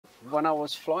when I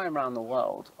was flying around the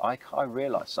world, I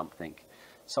realised something.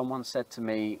 Someone said to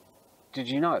me, did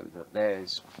you know that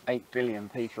there's 8 billion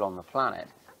people on the planet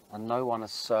and no one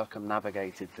has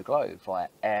circumnavigated the globe via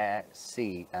air,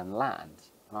 sea and land?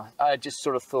 And I just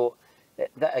sort of thought,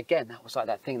 that again, that was like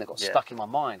that thing that got stuck in my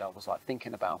mind. I was like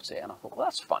thinking about it and I thought, well,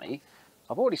 that's funny.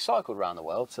 I've already cycled around the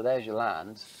world, so there's your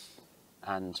land.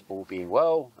 And all being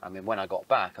well, I mean, when I got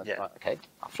back, I was like, okay,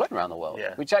 I've flown around the world,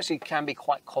 which actually can be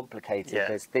quite complicated.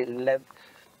 There's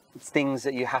things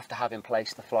that you have to have in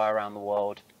place to fly around the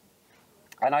world.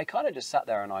 And I kind of just sat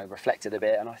there and I reflected a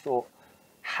bit and I thought,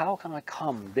 how can I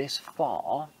come this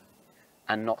far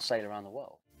and not sail around the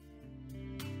world?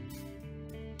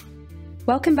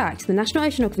 Welcome back to the National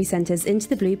Oceanography Centre's Into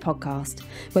the Blue podcast,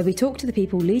 where we talk to the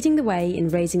people leading the way in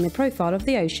raising the profile of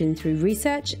the ocean through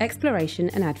research, exploration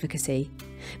and advocacy.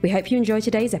 We hope you enjoy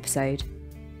today's episode.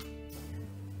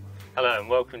 Hello and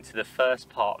welcome to the first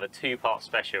part of a two-part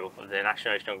special of the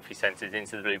National Oceanography Centre's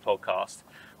Into the Blue podcast.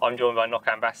 I'm joined by NOC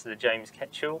Ambassador James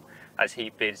Ketchell as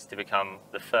he bids to become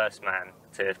the first man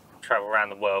to travel around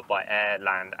the world by air,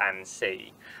 land and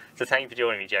sea. So thank you for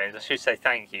joining me, James. I should say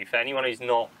thank you. For anyone who's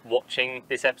not watching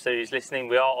this episode, who's listening,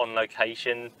 we are on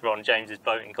location. We're on James's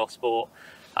boat in Gosport.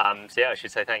 So yeah, I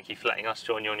should say thank you for letting us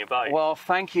join you on your boat. Well,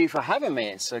 thank you for having me.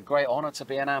 It's a great honour to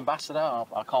be an ambassador.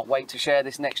 I can't wait to share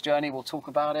this next journey. We'll talk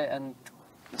about it and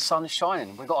the sun is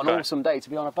shining. We've got an awesome day to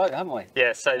be on a boat, haven't we?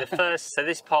 Yeah, so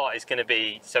this part is going to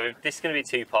be, this is going to be a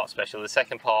two-part special. The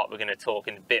second part, we're going to talk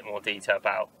in a bit more detail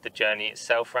about the journey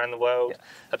itself around the world,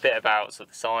 a bit about sort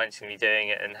of the science you're going to be doing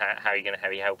it and how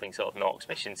you're helping sort of NOC's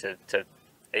mission to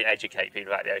educate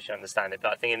people about the ocean, understand it.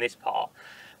 But I think in this part,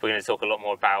 we're going to talk a lot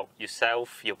more about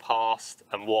yourself, your past,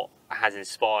 and what has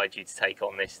inspired you to take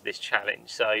on this challenge.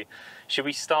 So should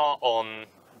we start on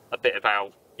a bit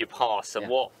about your past and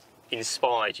what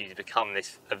inspired you to become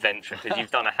this adventurer? Because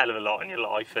you've done a hell of a lot in your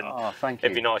life, and thank you.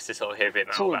 It'd be nice to sort of hear a bit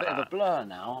more about that. It's all a bit of a blur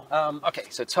now. Okay,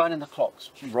 so turning the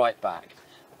clocks right back.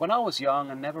 When I was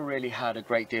young, I never really had a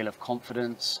great deal of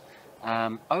confidence.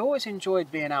 I always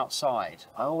enjoyed being outside.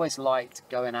 I always liked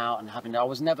going out and I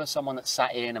was never someone that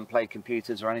sat in and played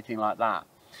computers or anything like that.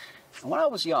 And when I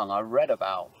was young, I read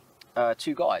about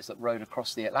two guys that rowed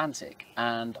across the Atlantic,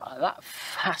 and that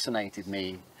fascinated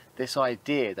me. This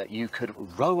idea that you could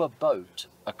row a boat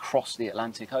across the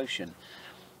Atlantic Ocean,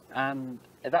 and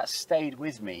that stayed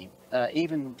with me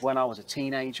even when I was a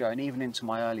teenager and even into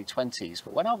my early 20s.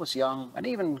 But when I was young and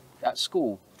even at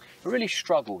school, I really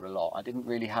struggled a lot. I didn't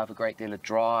really have a great deal of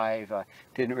drive. I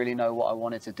didn't really know what I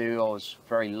wanted to do. I was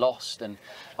very lost and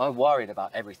I worried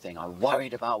about everything. I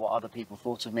worried about what other people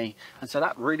thought of me, and so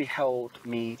that really held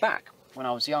me back when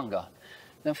I was younger.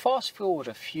 Then fast forward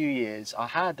a few years, I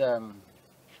had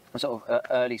sort of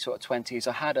early sort of 20s,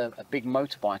 I had a big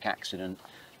motorbike accident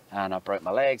and I broke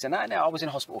my legs, and I was in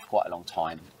hospital for quite a long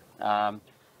time.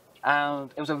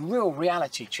 And it was a real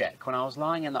reality check when I was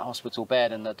lying in that hospital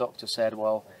bed and the doctor said,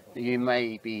 well, you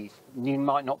might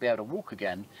not be able to walk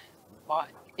again. But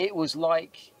it was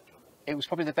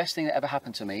probably the best thing that ever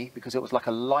happened to me, because it was like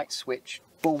a light switch,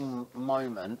 boom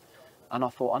moment. And I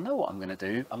thought, I know what I'm going to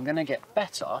do. I'm going to get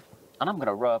better and I'm going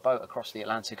to row a boat across the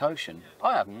Atlantic Ocean.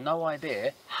 I have no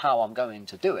idea how I'm going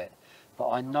to do it, but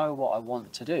I know what I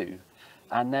want to do.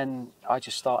 And then I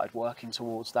just started working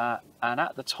towards that. And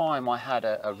at the time I had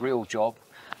a real job,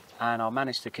 and I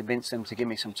managed to convince them to give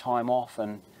me some time off.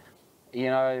 And, you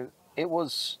know, it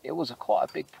was quite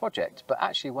a big project. But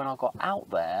actually when I got out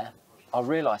there, I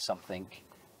realised something.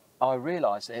 I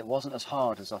realised that it wasn't as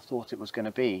hard as I thought it was going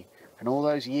to be. And all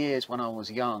those years when I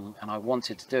was young and I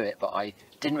wanted to do it, but I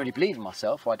didn't really believe in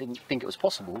myself, or I didn't think it was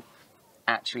possible,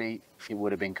 actually it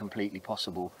would have been completely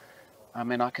possible. I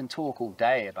mean, I can talk all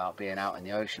day about being out in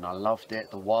the ocean. I loved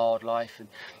it, the wildlife, and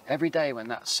every day when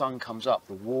that sun comes up,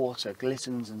 the water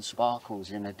glistens and sparkles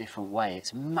in a different way.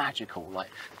 It's magical. Like,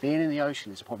 being in the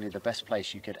ocean is probably the best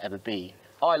place you could ever be.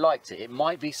 I liked it. It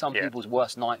might be some people's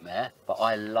worst nightmare, but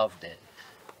I loved it.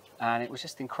 And it was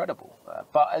just incredible.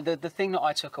 But the thing that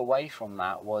I took away from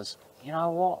that was, you know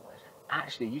what?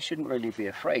 Actually, you shouldn't really be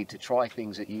afraid to try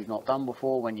things that you've not done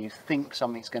before. When you think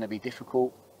something's going to be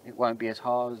difficult, it won't be as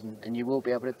hard, and you will be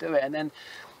able to do it. And then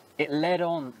it led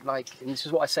on, like, and this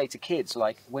is what I say to kids,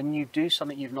 like, when you do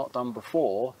something you've not done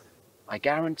before, I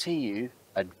guarantee you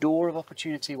a door of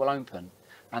opportunity will open.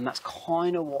 And that's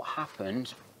kind of what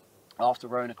happened after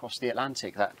rowing across the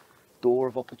Atlantic. That door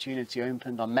of opportunity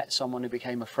opened. I met someone who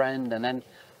became a friend, and then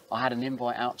I had an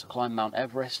invite out to climb Mount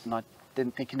Everest, and I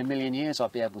didn't think in a million years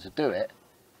I'd be able to do it,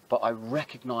 but I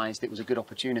recognised it was a good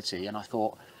opportunity, and I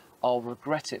thought, I'll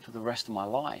regret it for the rest of my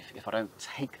life if I don't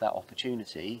take that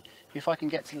opportunity. If I can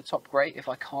get to the top, great. If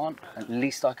I can't, at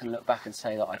least I can look back and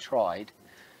say that I tried.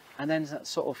 And then that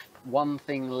sort of one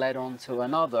thing led on to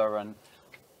another, and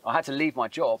I had to leave my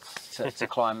job to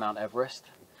climb Mount Everest.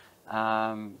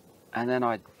 And then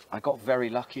I got very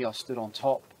lucky. I stood on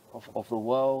top of the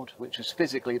world, which was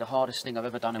physically the hardest thing I've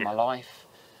ever done in my life.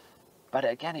 But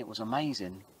again, it was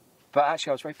amazing. But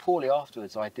actually, I was very poorly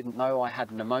afterwards. I didn't know I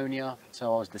had pneumonia,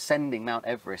 so I was descending Mount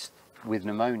Everest with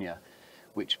pneumonia,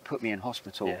 which put me in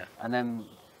hospital. Yeah. And then,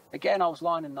 again, I was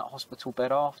lying in that hospital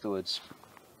bed afterwards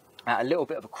at a little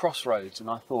bit of a crossroads, and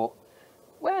I thought,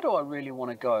 where do I really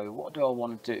want to go? What do I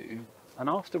want to do? And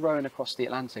after rowing across the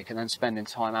Atlantic and then spending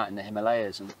time out in the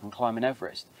Himalayas and climbing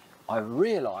Everest, I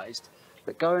realised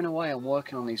that going away and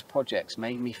working on these projects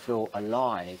made me feel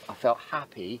alive. I felt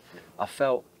happy, I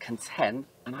felt content,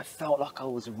 and I felt like I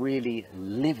was really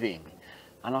living.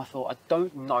 And I thought, I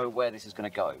don't know where this is going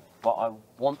to go, but I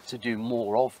want to do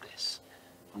more of this.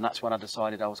 And that's when I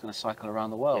decided I was going to cycle around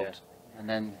the world. Yeah. And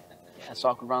then I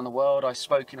cycled around the world. I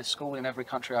spoke in a school in every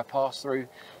country I passed through.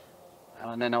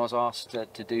 And then I was asked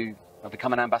to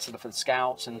become an ambassador for the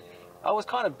Scouts. And I was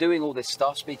kind of doing all this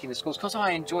stuff, speaking to schools, because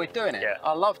I enjoyed doing it. Yeah.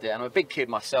 I loved it. And I'm a big kid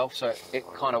myself, so it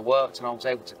kind of worked, and I was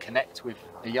able to connect with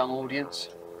a young audience.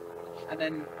 And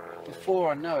then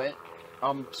before I know it,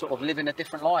 I'm sort of living a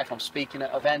different life. I'm speaking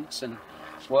at events and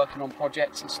working on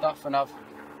projects and stuff, and I've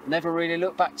never really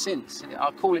looked back since.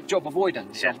 I call it job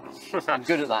avoidance. Yeah. I'm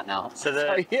good at that now. So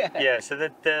obviously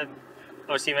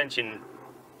you mentioned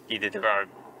you did the row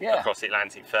across the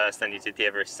Atlantic first, then you did the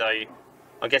Everest. So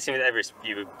I'm guessing with Everest,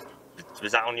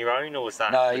 was that on your own, or was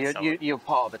that? No, you're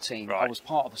part of a team. Right. I was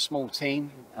part of a small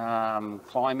team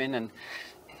climbing, and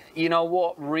you know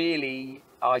what? Really,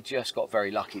 I just got very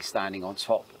lucky standing on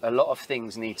top. A lot of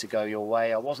things need to go your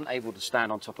way. I wasn't able to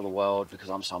stand on top of the world because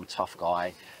I'm some tough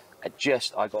guy.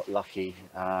 I got lucky.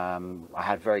 I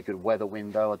had very good weather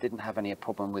window. I didn't have any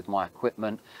problem with my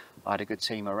equipment. I had a good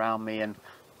team around me, and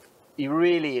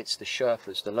it's the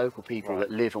Sherpas, the local people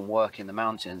that live and work in the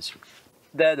mountains.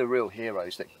 They're the real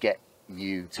heroes that get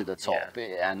you to the top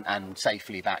and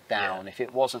safely back down. If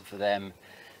it wasn't for them,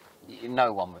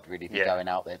 no one would really be going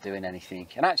out there doing anything.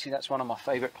 And actually, that's one of my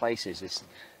favourite places.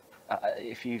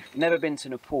 If you've never been to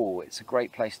Nepal, it's a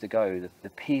great place to go. The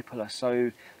people are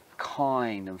so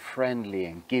kind and friendly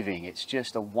and giving. It's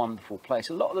just a wonderful place.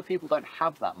 A lot of the people don't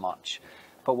have that much,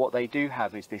 but what they do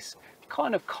have is this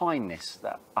kind of kindness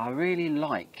that I really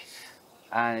like,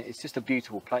 and it's just a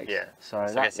beautiful place. Yeah. So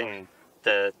I'm guessing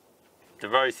the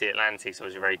row to the Atlantic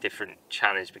was a very different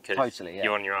challenge because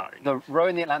you're on your own. The row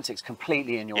in the Atlantic's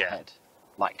completely in your head,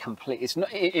 like complete. It's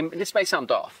not. This may sound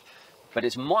daft, but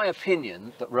it's my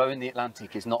opinion that rowing the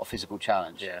Atlantic is not a physical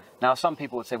challenge. Yeah. Now, some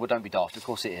people would say, well, don't be daft. Of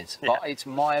course it is. Yeah. But it's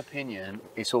my opinion,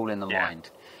 it's all in the mind.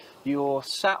 You're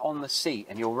sat on the seat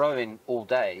and you're rowing all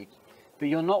day, but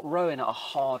you're not rowing at a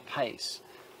hard pace.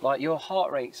 Like, your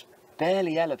heart rate's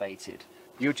barely elevated.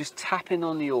 You're just tapping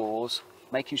on the oars,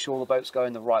 making sure the boat's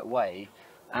going the right way.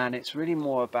 And it's really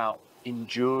more about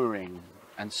enduring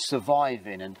and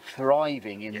surviving and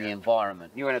thriving in the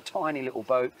environment. You're in a tiny little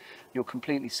boat, you're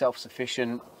completely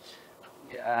self-sufficient,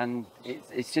 and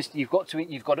it's just, you've got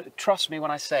to trust me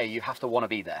when I say you have to want to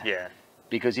be there. Yeah.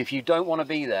 Because if you don't want to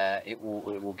be there, it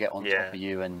will get on top of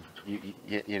you, and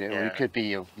it could be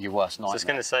your worst nightmare. So I was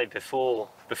going to say, before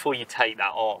you take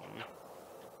that on,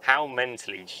 how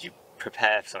mentally did you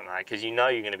prepare for something like that? Because you know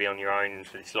you're going to be on your own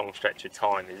for this long stretch of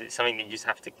time. Is it something that you just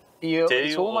have to do?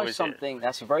 It's almost something,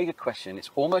 that's a very good question. It's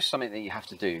almost something that you have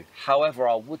to do. However,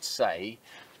 I would say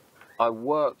I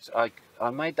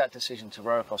made that decision to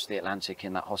row across the Atlantic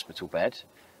in that hospital bed.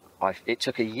 It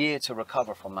took a year to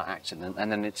recover from that accident,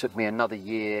 and then it took me another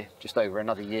year, just over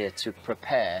another year, to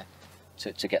prepare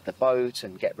to get the boat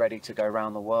and get ready to go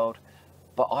around the world.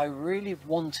 But I really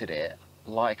wanted it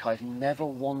like I've never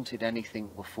wanted anything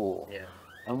before. Yeah.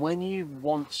 And when you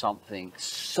want something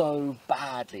so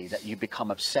badly that you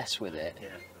become obsessed with it,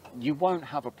 you won't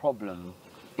have a problem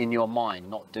in your mind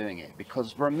not doing it.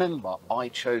 Because remember, I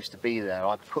chose to be there,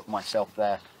 I put myself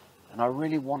there, and I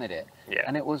really wanted it. Yeah.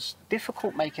 And it was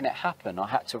difficult making it happen. I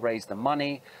had to raise the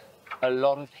money. A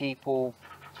lot of people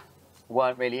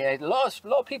weren't really, a lot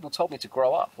of people told me to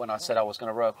grow up when I said I was going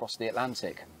to row across the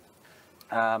Atlantic.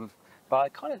 But I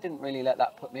kind of didn't really let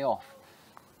that put me off.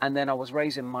 And then I was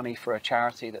raising money for a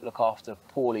charity that look after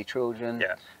poorly children.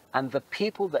 Yeah. And the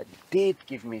people that did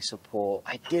give me support,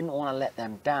 I didn't want to let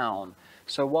them down.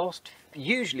 So whilst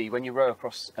usually when you row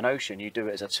across an ocean, you do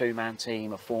it as a 2-man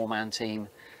team, a 4-man team.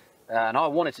 And I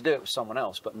wanted to do it with someone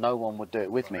else, but no one would do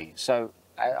it with me. So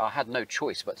I had no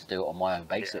choice but to do it on my own,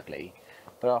 basically.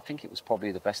 but I think it was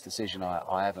probably the best decision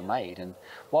I ever made. And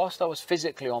whilst I was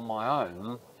physically on my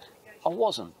own, I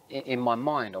wasn't. In my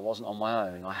mind, I wasn't on my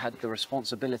own. I had the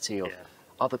responsibility of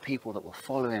other people that were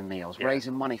following me. I was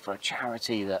raising money for a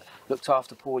charity that looked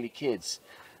after poorly kids.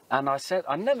 And I said,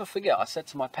 I never forget, I said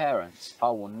to my parents, I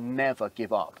will never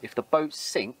give up. If the boat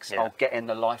sinks, I'll get in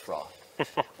the life raft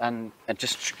and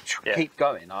just keep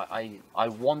going. I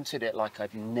wanted it like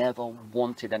I've never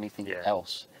wanted anything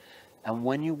else. And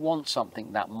when you want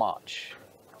something that much,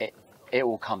 it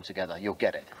will come together. You'll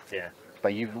get it. Yeah.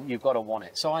 But you've got to want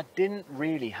it. So I didn't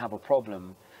really have a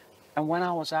problem. And when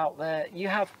I was out there, you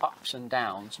have ups and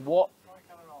downs. What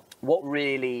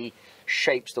really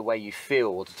shapes the way you feel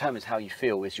or determines how you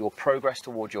feel is your progress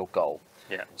towards your goal.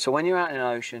 Yeah. So when you're out in an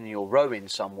ocean and you're rowing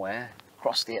somewhere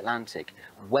across the Atlantic,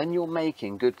 when you're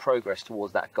making good progress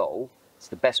towards that goal, it's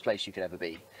the best place you could ever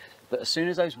be. But as soon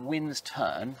as those winds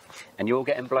turn and you're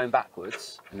getting blown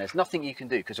backwards, and there's nothing you can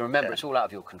do, because remember, it's all out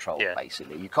of your control,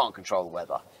 basically. You can't control the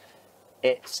weather.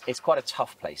 It's quite a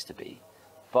tough place to be.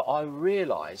 But I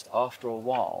realised after a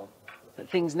while that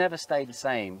things never stay the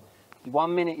same.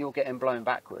 1 minute you're getting blown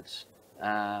backwards,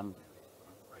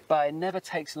 but it never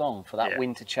takes long for that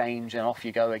wind to change and off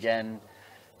you go again.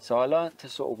 So I learnt to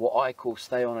sort of what I call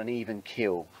stay on an even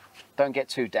keel. Don't get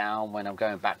too down when I'm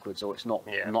going backwards or it's not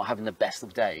I'm not having the best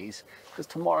of days, because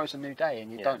tomorrow's a new day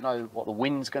and you don't know what the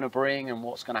wind's going to bring and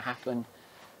what's going to happen.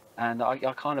 And I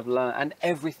kind of learned, and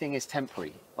everything is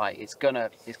temporary. Like it's gonna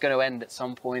end at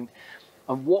some point.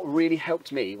 And what really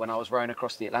helped me when I was rowing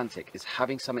across the Atlantic is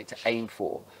having something to aim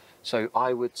for. So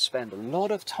I would spend a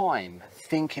lot of time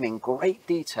thinking in great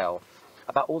detail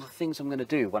about all the things I'm going to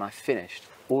do when I finished,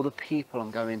 all the people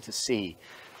I'm going to see,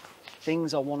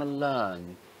 things I want to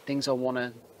learn, things I want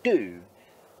to do.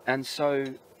 And so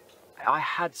I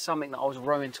had something that I was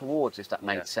rowing towards, if that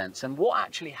made sense. And what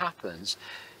actually happens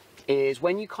is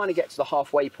when you kind of get to the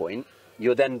halfway point,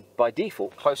 you're then by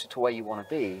default closer to where you want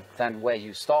to be than where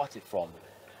you started from.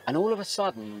 And all of a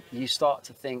sudden you start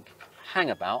to think,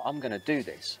 hang about, I'm going to do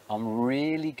this. I'm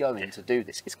really going to do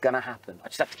this. It's going to happen. I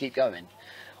just have to keep going.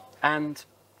 And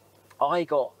I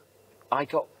got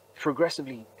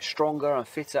progressively stronger and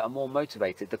fitter and more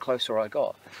motivated the closer I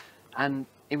got. And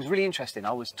it was really interesting.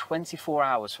 I was 24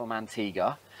 hours from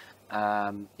Antigua.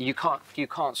 You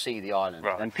can't see the island.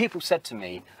 Right. And people said to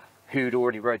me, who'd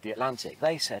already rode the Atlantic,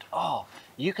 they said, oh,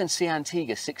 you can see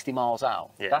Antigua 60 miles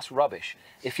out. Yeah. That's rubbish.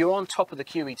 If you're on top of the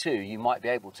QE2, you might be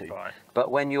able to. Right.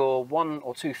 But when you're 1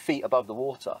 or 2 feet above the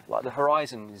water, like the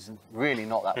horizon is really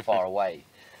not that far away.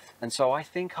 And so I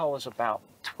think I was about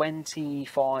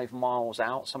 25 miles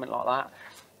out, something like that.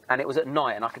 And it was at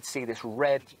night and I could see this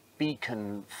red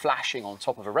beacon flashing on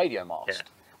top of a radio mast. Yeah.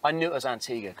 I knew it was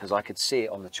Antigua because I could see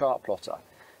it on the chart plotter.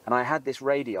 And I had this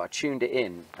radio, I tuned it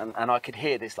in, and I could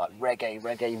hear this like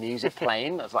reggae music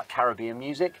playing. It was like Caribbean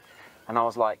music. And I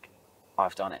was like,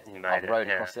 I've done it. I've rode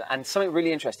across it. And something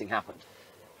really interesting happened.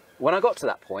 When I got to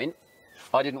that point,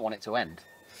 I didn't want it to end.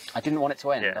 I didn't want it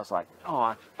to end. I was like,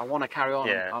 oh, I want to carry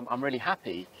on. I'm really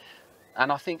happy.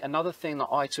 And I think another thing that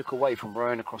I took away from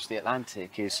rowing across the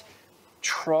Atlantic is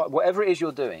try, whatever it is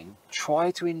you're doing,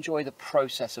 try to enjoy the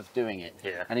process of doing it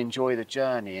and enjoy the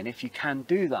journey. And if you can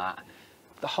do that,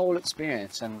 the whole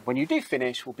experience, and when you do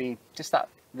finish, will be just that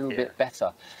little bit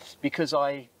better. Because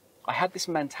I had this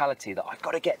mentality that I've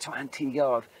got to get to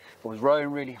Antigua. I was rowing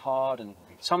really hard, and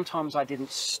sometimes I didn't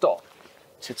stop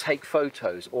to take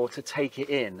photos or to take it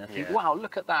in and think, wow,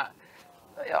 look at that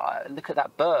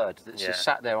bird that's just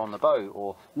sat there on the boat,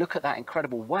 or look at that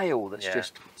incredible whale that's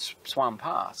just swam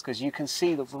past. Because you can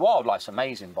see the wildlife's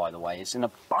amazing, by the way. It's an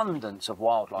abundance of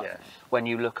wildlife. When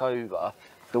you look over,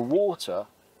 the water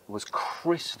was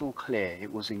crystal clear.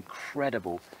 It was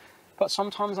incredible. But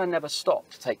sometimes I never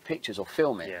stopped to take pictures or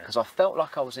film it because I felt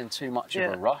like I was in too much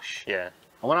of a rush.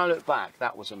 And when I look back,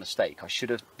 that was a mistake. I should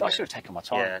have taken my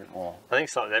time a bit more. I think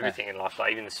it's like everything in life,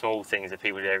 like even the small things that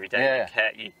people do every day.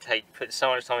 You put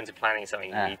so much time into planning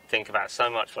something, and you think about so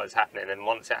much what's happening, and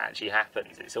once it actually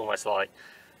happens, it's almost like,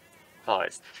 oh,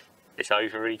 it's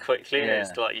over really quickly. And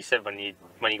it's like you said, when you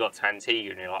got to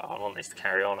Antigua and you're like, oh, I want this to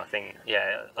carry on. I think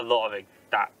a lot of it,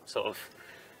 that sort of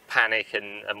panic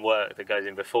and work that goes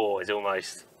in before is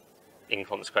almost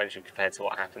inconsequential compared to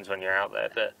what happens when you're out there.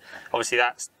 But obviously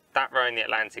that rowing the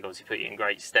Atlantic obviously put you in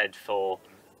great stead for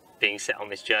being set on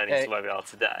this journey to where we are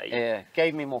today.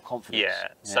 Gave me more confidence.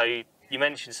 So you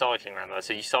mentioned cycling around the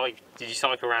world. So did you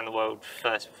cycle around the world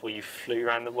first before you flew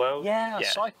around the world? I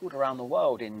cycled around the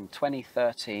world in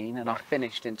 2013 and I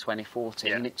finished in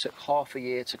 2014. It took half a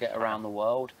year to get around the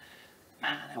world.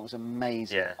 Man, that was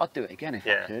amazing. I'd do it again if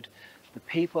I could. The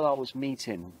people I was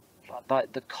meeting,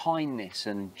 like the kindness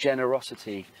and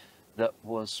generosity that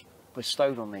was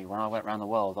bestowed on me when I went around the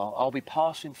world. I'll be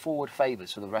passing forward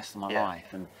favours for the rest of my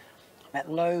life, and met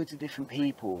loads of different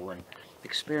people and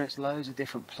experienced loads of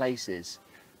different places,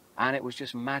 and it was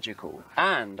just magical.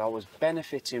 And I was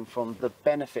benefiting from the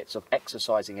benefits of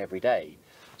exercising every day.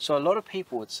 So a lot of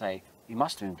people would say, you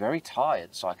must have been very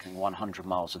tired cycling 100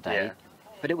 miles a day,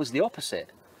 but it was the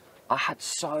opposite. I had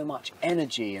so much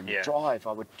energy and drive.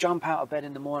 I would jump out of bed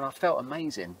in the morning. I felt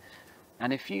amazing.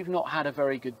 And if you've not had a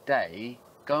very good day,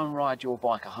 go and ride your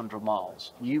bike 100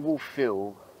 miles. You will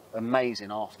feel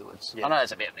amazing afterwards. I know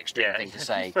that's a bit of an extreme thing to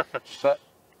say, but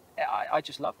I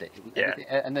just loved it.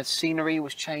 And the scenery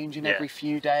was changing every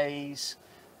few days.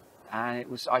 And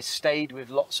I stayed with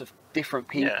lots of different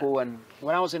people. And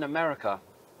when I was in America,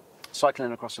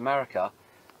 cycling across America,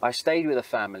 I stayed with a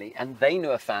family, and they knew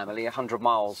a family 100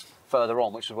 miles further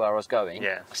on, which was where I was going.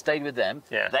 I stayed with them.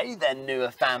 They then knew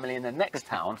a family in the next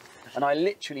town, and I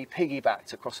literally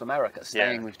piggybacked across America,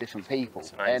 staying with different people,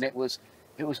 and it was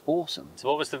awesome. So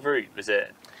what was the route? Was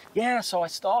it? Yeah, so I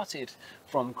started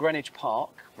from Greenwich Park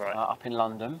up in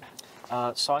London,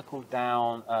 cycled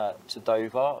down to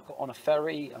Dover, got on a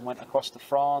ferry and went across to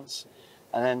France,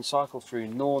 and then cycled through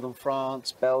northern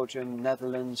France, Belgium,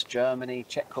 Netherlands, Germany,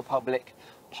 Czech Republic,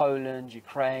 Poland,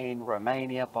 Ukraine,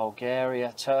 Romania,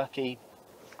 Bulgaria, Turkey.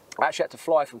 I actually had to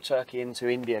fly from Turkey into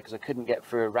India because I couldn't get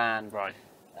through Iran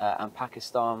and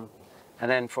Pakistan. And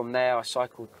then from there I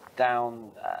cycled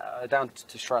down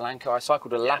to Sri Lanka. I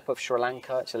cycled a lap of Sri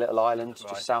Lanka. It's a little island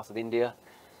just south of India.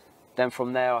 Then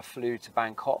from there I flew to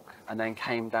Bangkok, and then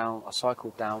came down, I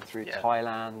cycled down through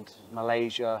Thailand,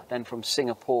 Malaysia. Then from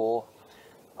Singapore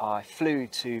I flew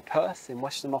to Perth in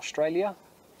Western Australia.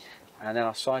 And then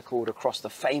I cycled across the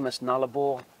famous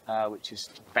Nullarbor, which is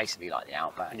basically like the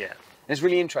outback. It's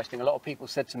really interesting. A lot of people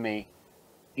said to me,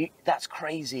 that's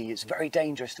crazy, it's very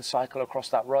dangerous to cycle across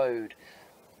that road.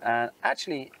 And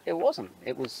actually, it wasn't.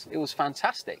 It was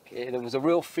fantastic. There was a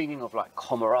real feeling of like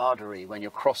camaraderie when you're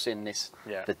crossing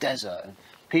the desert. And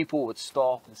people would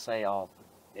stop and say, "Oh,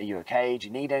 are you okay? Do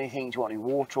you need anything? Do you want any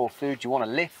water or food? Do you want a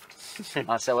lift?"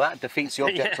 I said, "Well, that defeats the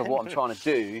object of what I'm trying to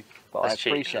do, but I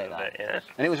appreciate that."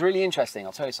 And it was really interesting.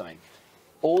 I'll tell you something.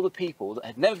 All the people that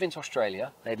had never been to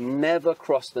Australia, they'd never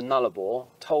crossed the Nullarbor,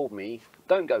 told me,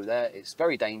 "Don't go there. It's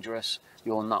very dangerous.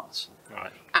 You're nuts."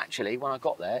 Actually, when I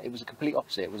got there, it was the complete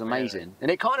opposite. It was amazing.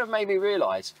 And it kind of made me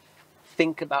realise,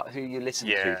 think about who you listen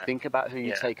to. Think about who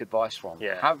you take advice from.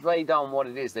 Have they done what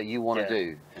it is that you want to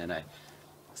do? You know.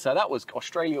 So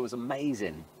Australia was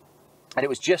amazing. And it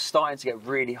was just starting to get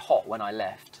really hot when I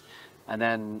left. And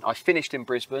then I finished in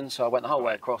Brisbane, so I went the whole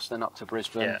way across, then up to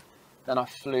Brisbane. Then I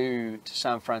flew to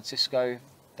San Francisco,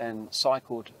 then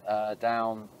cycled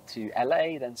down to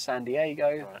LA, then San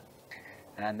Diego.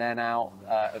 And then out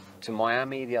to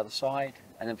Miami, the other side.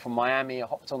 And then from Miami, I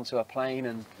hopped onto a plane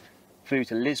and flew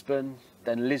to Lisbon.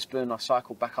 Then Lisbon, I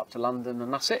cycled back up to London,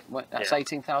 and that's it. That's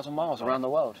 18,000 miles around the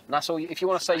world. And that's all. If you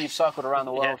want to say you've cycled around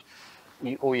the world,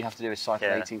 all you have to do is cycle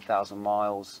 18,000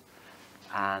 miles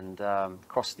and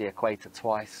cross the equator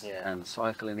twice and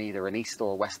cycle in either an east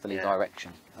or westerly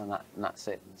direction. And that's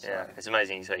it. So, it's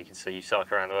amazing. So you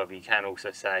cycle around the world, but you can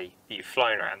also say that you've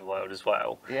flown around the world as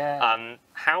well.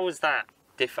 How was that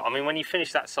different? I mean, when you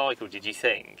finished that cycle, did you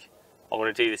think, I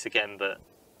want to do this again, but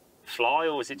fly,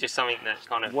 or was it just something that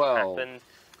kind of happened?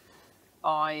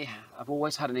 I have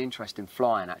always had an interest in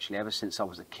flying, actually, ever since I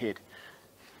was a kid.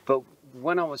 But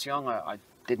when I was young, I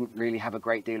didn't really have a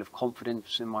great deal of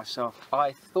confidence in myself.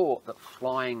 I thought that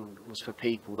flying was for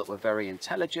people that were very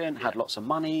intelligent, had lots of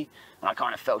money, and I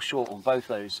kind of fell short on both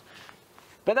those.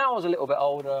 But then I was a little bit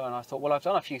older, and I thought, well, I've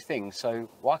done a few things, so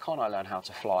why can't I learn how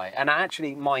to fly? And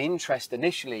actually, my interest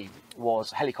initially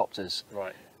was helicopters.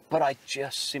 But I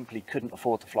just simply couldn't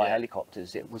afford to fly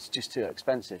helicopters. It was just too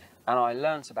expensive. And I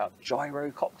learned about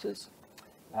gyrocopters,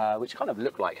 which kind of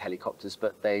look like helicopters,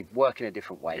 but they work in a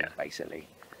different way, basically.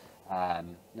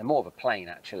 They're more of a plane,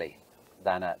 actually,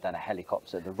 than a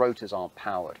helicopter. The rotors aren't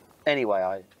powered.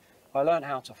 Anyway, I learned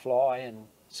how to fly, and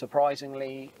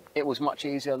surprisingly, it was much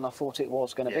easier than I thought it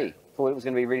was going to be. I thought it was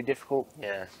going to be really difficult.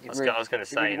 I was going to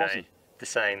say, the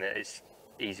saying that it's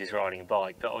easy as riding a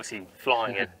bike, but obviously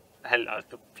flying a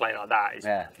plane like that is,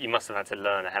 you must have had to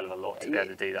learn a hell of a lot to be able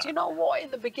to do that. Do you know what?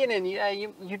 In the beginning,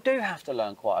 you do have to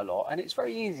learn quite a lot, and it's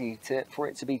very easy for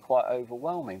it to be quite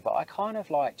overwhelming. But I kind of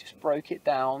just broke it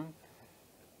down,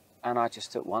 and I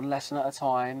just took one lesson at a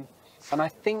time. And I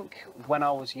think when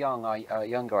I was younger,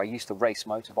 I used to race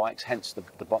motorbikes, hence the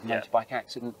motorbike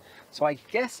accident. So I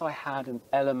guess I had an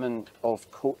element of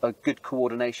a good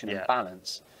coordination and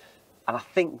balance. And I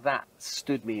think that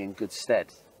stood me in good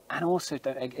stead. And also,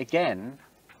 again,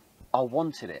 I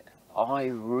wanted it. I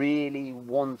really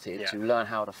wanted to learn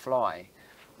how to fly.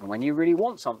 And when you really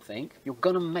want something, you're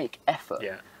going to make effort.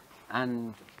 Yeah.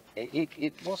 And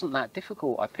it wasn't that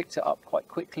difficult. I picked it up quite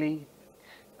quickly.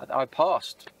 I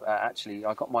passed, actually.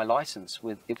 I got my license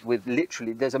with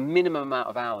literally, there's a minimum amount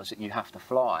of hours that you have to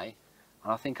fly.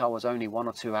 And I think I was only 1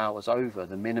 or 2 hours over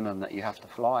the minimum that you have to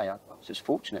fly. I was just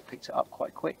fortunate, picked it up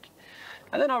quite quick.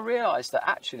 And then I realised that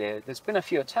actually there's been a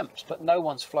few attempts, but no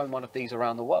one's flown one of these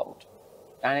around the world.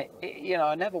 And you know,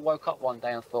 I never woke up one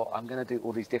day and thought, I'm going to do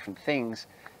all these different things.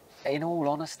 In all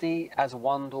honesty, as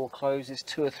one door closes,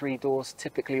 2 or 3 doors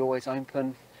typically always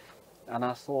open. And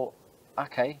I thought,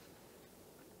 okay,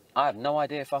 I have no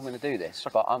idea if I'm going to do this,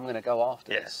 but I'm going to go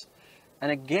after this.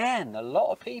 And again, a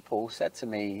lot of people said to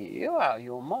me, you're out of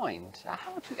your mind.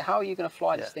 How are you going to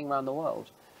fly this thing around the world?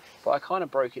 But I kind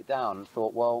of broke it down and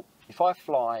thought, well, if I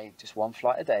fly just 1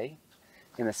 flight a day,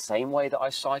 in the same way that I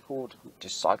just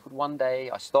cycled one day,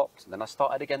 I stopped, and then I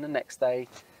started again the next day.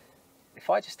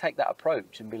 If I just take that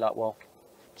approach and be like, well,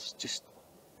 just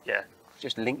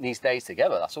link these days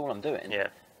together, that's all I'm doing. Yeah.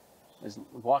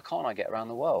 Why can't I get around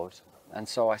the world? And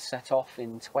so I set off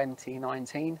in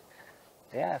 2019.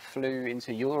 Yeah, flew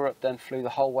into Europe, then flew the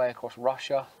whole way across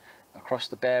Russia, across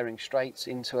the Bering Straits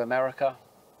into America,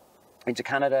 into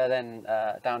Canada, then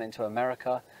down into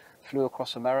America, flew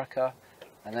across America,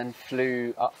 and then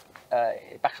flew up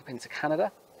back up into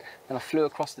Canada. Then I flew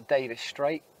across the Davis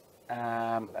Strait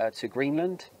to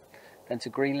Greenland. Then to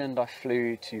Greenland I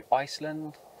flew to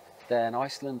Iceland. Then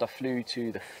Iceland I flew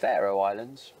to the Faroe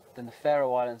Islands. Then the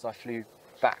Faroe Islands I flew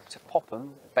back to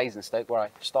Popham, Basingstoke, where I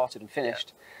started and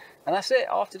finished. And that's it.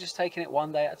 After just taking it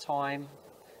one day at a time,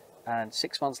 and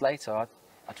 6 months later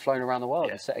I'd flown around the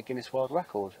world and set a Guinness World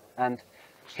Record. And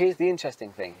here's the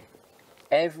interesting thing.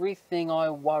 Everything I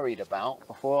worried about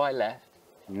before I left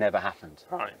never happened.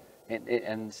 Right.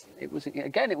 And it was,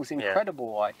 again, it was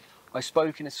incredible. I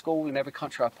spoke in a school in every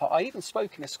country I even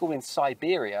spoke in a school in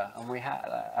Siberia, and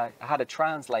I had a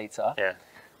translator. Yeah.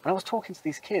 And I was talking to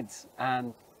these kids,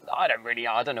 and I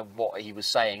don't know what he was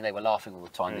saying. They were laughing all the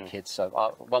time, the kids. So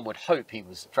one would hope he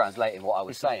was translating what I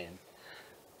was saying.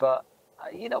 But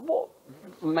you know what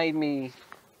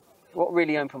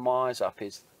really opened my eyes up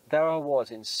is there I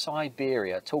was in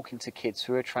Siberia talking to kids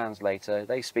through a translator.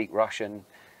 They speak Russian.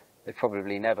 They've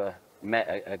probably never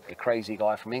met a crazy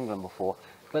guy from England before,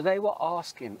 but they were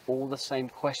asking all the same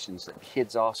questions that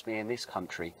kids ask me in this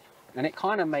country. And it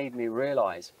kind of made me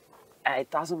realise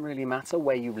it doesn't really matter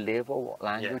where you live or what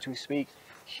language we speak.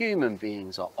 Human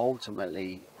beings are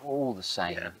ultimately all the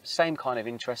same. Same kind of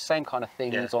interests, same kind of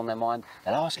things on their mind.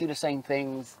 They'll ask you the same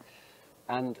things.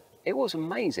 And it was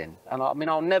amazing. And I mean,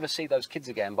 I'll never see those kids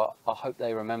again, but I hope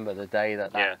they remember the day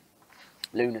that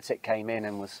lunatic came in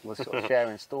and was sort of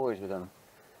sharing stories with them.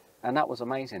 And that was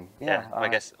amazing. I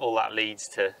guess all that leads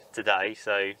to today.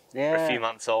 So for a few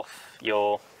months off,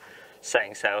 you're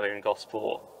setting sail here in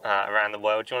Gosport around the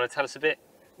world. Do you want to tell us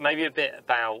maybe a bit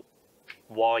about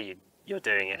why you're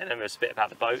doing it, and then there's a bit about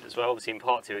the boat as well? Obviously in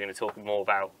part 2 we're going to talk more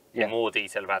about in more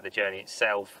detail about the journey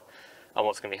itself and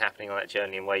what's going to be happening on that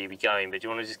journey and where you'll be going. But do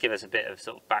you want to just give us a bit of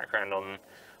sort of background on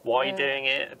why you're doing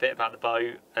it, a bit about the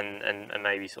boat, and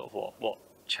maybe sort of what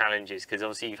challenges, because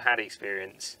obviously you've had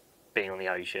experience being on the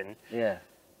ocean,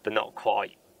 but not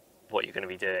quite what you're going to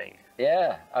be doing.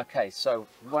 Okay, so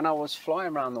when I was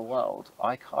flying around the world,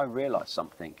 I realised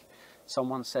something.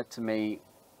 Someone said to me,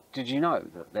 did you know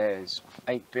that there's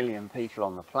 8 billion people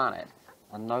on the planet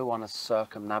and no one has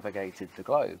circumnavigated the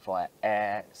globe via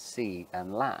air, sea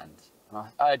and land? And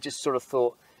I just sort of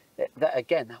thought,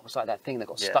 that was like that thing that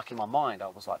got stuck in my mind. I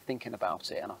was like thinking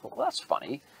about it, and I thought, well, that's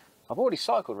funny. I've already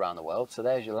cycled around the world, so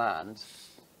there's your land.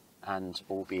 And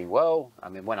all being well, I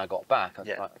mean, when I got back, I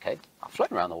was like, okay, I've flown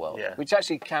around the world, which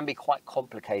actually can be quite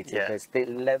complicated. There's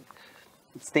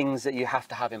things that you have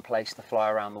to have in place to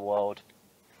fly around the world.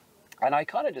 And I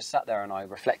kind of just sat there and I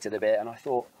reflected a bit, and I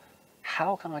thought,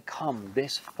 how can I come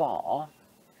this far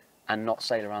and not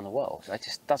sail around the world?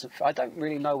 I don't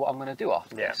really know what I'm going to do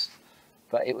after this.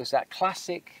 But it was that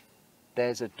classic,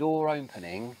 there's a door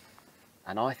opening,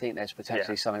 and I think there's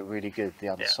potentially something really good the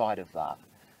other side of that.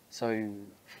 So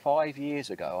 5 years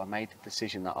ago, I made the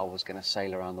decision that I was going to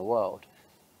sail around the world.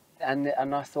 And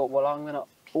I thought, well, I'm going to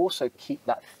also keep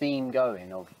that theme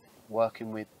going of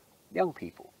working with young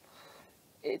people.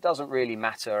 It doesn't really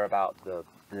matter about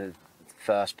the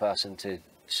first person to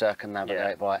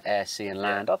circumnavigate via air, sea and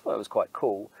land. I thought it was quite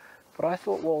cool. But I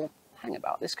thought, well, hang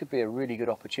about, this could be a really good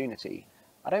opportunity.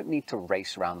 I don't need to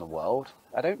race around the world.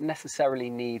 I don't necessarily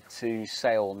need to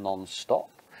sail non-stop.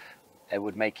 it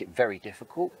would make it very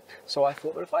difficult. So I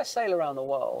thought, well, if I sail around the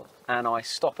world and I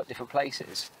stop at different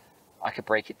places, I could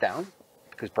break it down,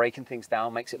 because breaking things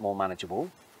down makes it more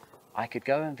manageable. I could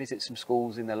go and visit some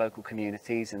schools in the local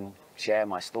communities and share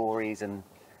my stories and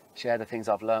share the things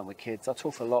I've learned with kids. I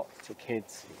talk a lot to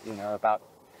kids, you know, about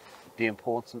the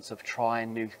importance of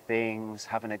trying new things,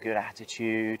 having a good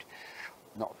attitude,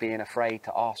 not being afraid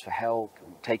to ask for help,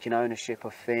 taking ownership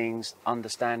of things,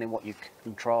 understanding what you can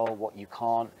control, what you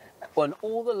can't. And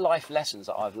all the life lessons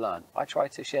that I've learned, I try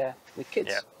to share with kids.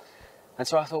 Yeah. And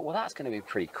so I thought, well, that's going to be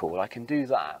pretty cool. I can do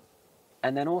that.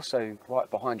 And then also, right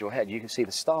behind your head, you can see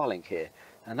the Starlink here.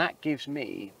 And that gives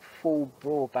me full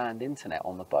broadband internet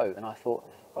on the boat. And I thought,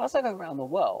 well, as I go around the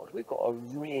world, we've got a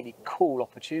really cool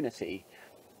opportunity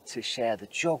to share the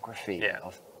geography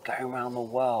of going around the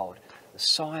world, the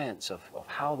science of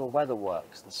how the weather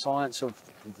works, the science of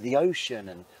the ocean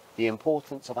and the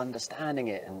importance of understanding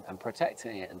it and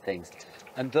protecting it and things.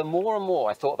 And the more and more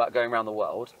I thought about going around the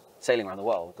world, sailing around the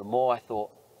world, the more I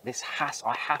thought,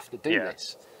 I have to do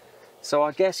this. So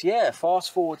I guess,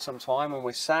 fast forward some time when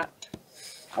we're sat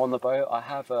on the boat. I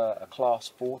have a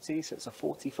class 40, so it's a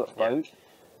 40-foot boat,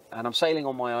 and I'm sailing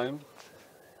on my own.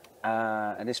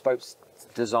 And this boat's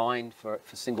designed for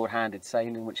single-handed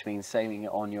sailing, which means sailing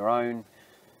it on your own.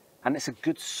 And it's a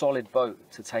good solid boat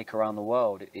to take around the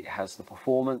world. It has the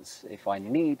performance if I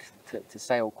need to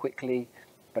sail quickly,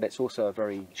 but it's also a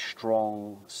very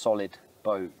strong, solid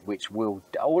boat, which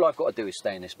all I've got to do is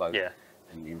stay in this boat.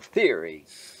 And in theory,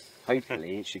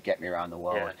 hopefully it should get me around the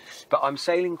world. But I'm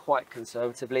sailing quite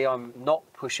conservatively. I'm not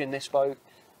pushing this boat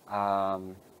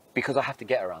because I have to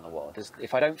get around the world.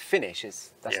 If I don't finish,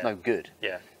 that's no good.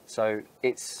 So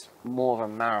it's more of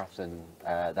a marathon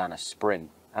than a sprint.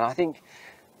 And I think,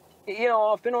 you know,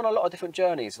 I've been on a lot of different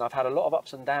journeys and I've had a lot of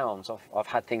ups and downs. I've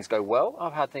had things go well.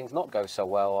 I've had things not go so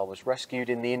well. I was rescued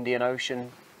in the Indian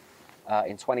Ocean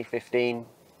in 2015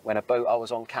 when a boat I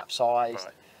was on capsized.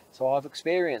 So I've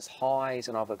experienced highs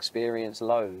and I've experienced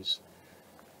lows,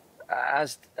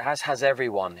 as has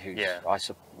everyone who's,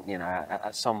 you know,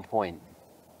 at some point.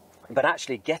 But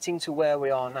actually getting to where we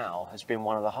are now has been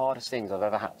one of the hardest things I've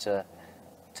ever had to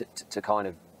kind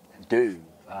of do.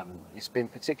 It's been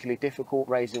particularly difficult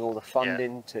raising all the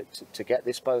funding to get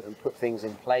this boat and put things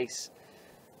in place.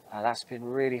 That's been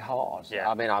really hard.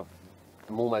 I mean, I'm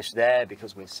almost there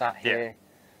because we're sat here.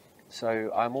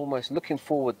 So I'm almost looking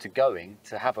forward to going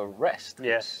to have a rest,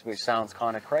 which sounds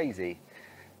kind of crazy.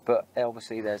 But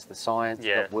obviously there's the science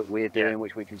that we're doing,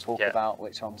 which we can talk about,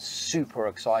 which I'm super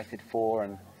excited for.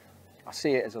 And I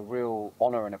see it as a real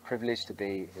honour and a privilege to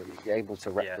be able to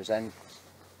represent,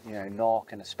 you know,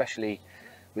 NOC, and especially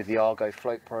with the Argo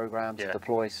float programme to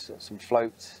deploy some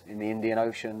floats in the Indian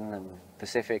Ocean and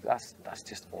Pacific. That's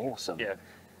just awesome.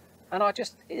 And I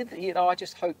just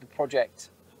hope the project.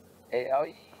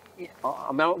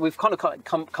 I mean, we've kind of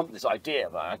come to this idea,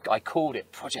 but I called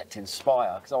it Project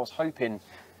Inspire because I was hoping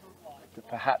that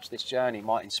perhaps this journey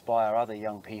might inspire other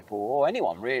young people, or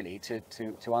anyone really,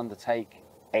 to undertake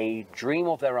a dream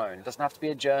of their own. It doesn't have to be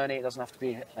a journey, it doesn't have to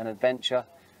be an adventure,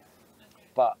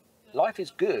 but life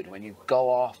is good when you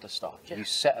go after stuff, you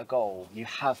set a goal, you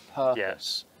have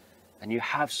purpose, and you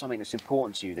have something that's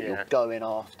important to you that you're going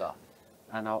after.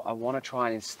 And I want to try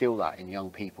and instill that in young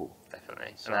people.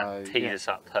 Definitely. So, and that tees us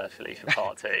up perfectly for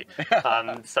part two.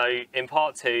 So in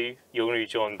part two, you're going to be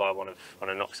joined by one of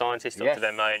NOC scientists, Dr.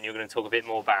 Venmo, and you're going to talk a bit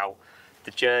more about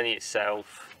the journey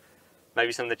itself,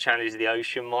 maybe some of the challenges the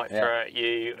ocean might throw at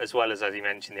you, as well as you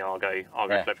mentioned, the Argo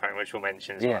float program, which we'll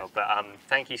mention as well. But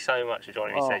thank you so much for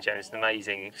joining me today, James. It's an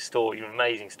amazing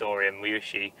story, and we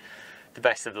wish you the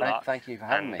best of luck. Thank you for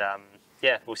having me.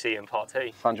 And we'll see you in part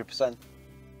two. 100%.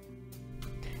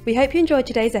 We hope you enjoyed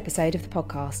today's episode of the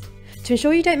podcast. To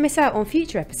ensure you don't miss out on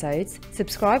future episodes,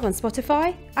 subscribe on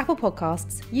Spotify, Apple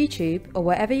Podcasts, YouTube, or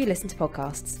wherever you listen to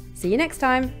podcasts. See you next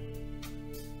time.